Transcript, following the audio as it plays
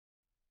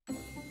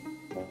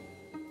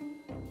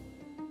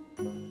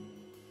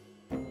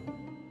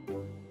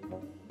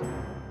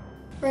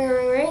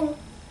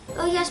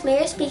Yes,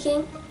 Mayor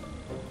speaking.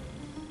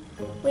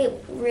 Wait,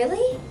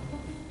 really?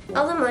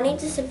 All the money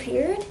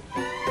disappeared?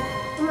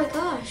 Oh my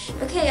gosh.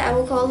 Okay, I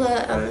will call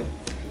the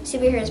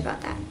superheroes about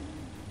that.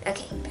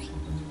 Okay, bye.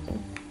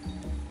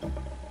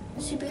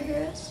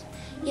 Superheroes?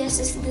 Yes,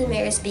 this is the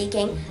mayor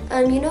speaking.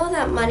 You know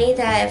that money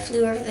that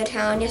flew over the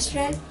town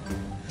yesterday?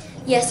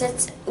 Yes,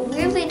 it's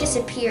weirdly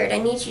disappeared. I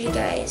need you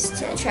guys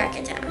to track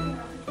it down.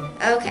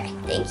 Okay,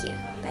 thank you.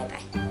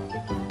 Bye-bye.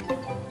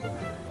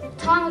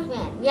 Tom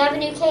McMahon, we have a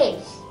new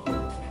case.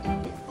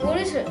 What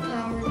is it,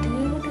 Power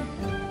Dude?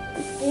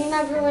 Do you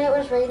remember when it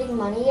was raiding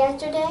money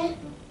yesterday?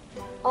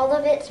 All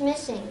of it's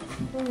missing.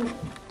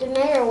 The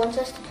mayor wants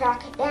us to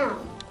track it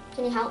down.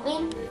 Can you help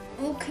me?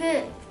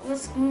 Okay,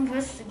 let's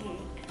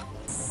investigate.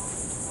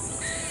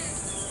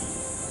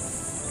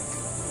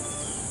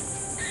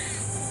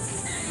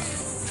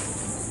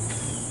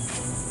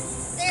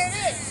 There it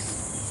is.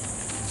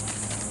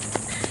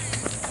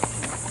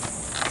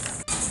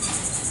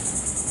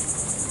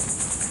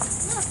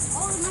 Look,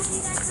 all the money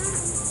that time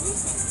is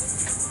missing.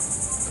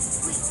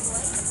 Wait,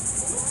 what?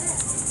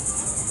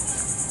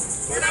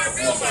 We're not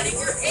real money,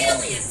 we're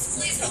aliens.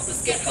 Please help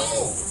us get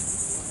home.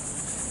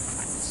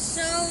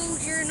 So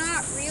you're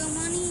not real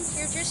money?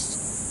 You're just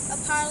a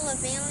pile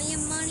of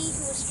alien money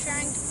who was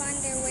trying to find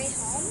their way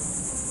home?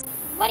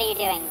 What are you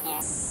doing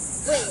here?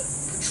 Wait,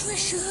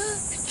 Patricia!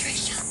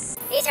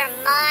 These are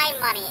my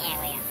money,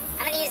 alien.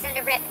 I'm gonna use them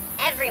to rip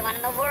everyone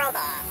in the world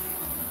off.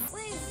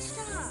 Wait,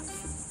 stop.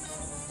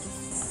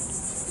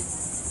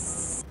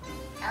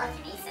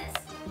 Telekinesis?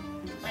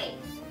 Wait,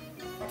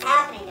 what's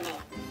happening to me?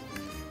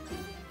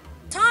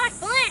 Sonic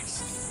Blast!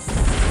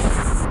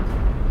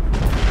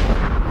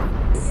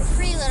 You're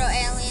free, little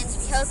aliens.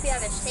 We hope you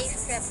have a safe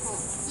trip home.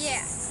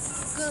 Yeah,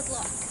 good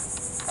luck.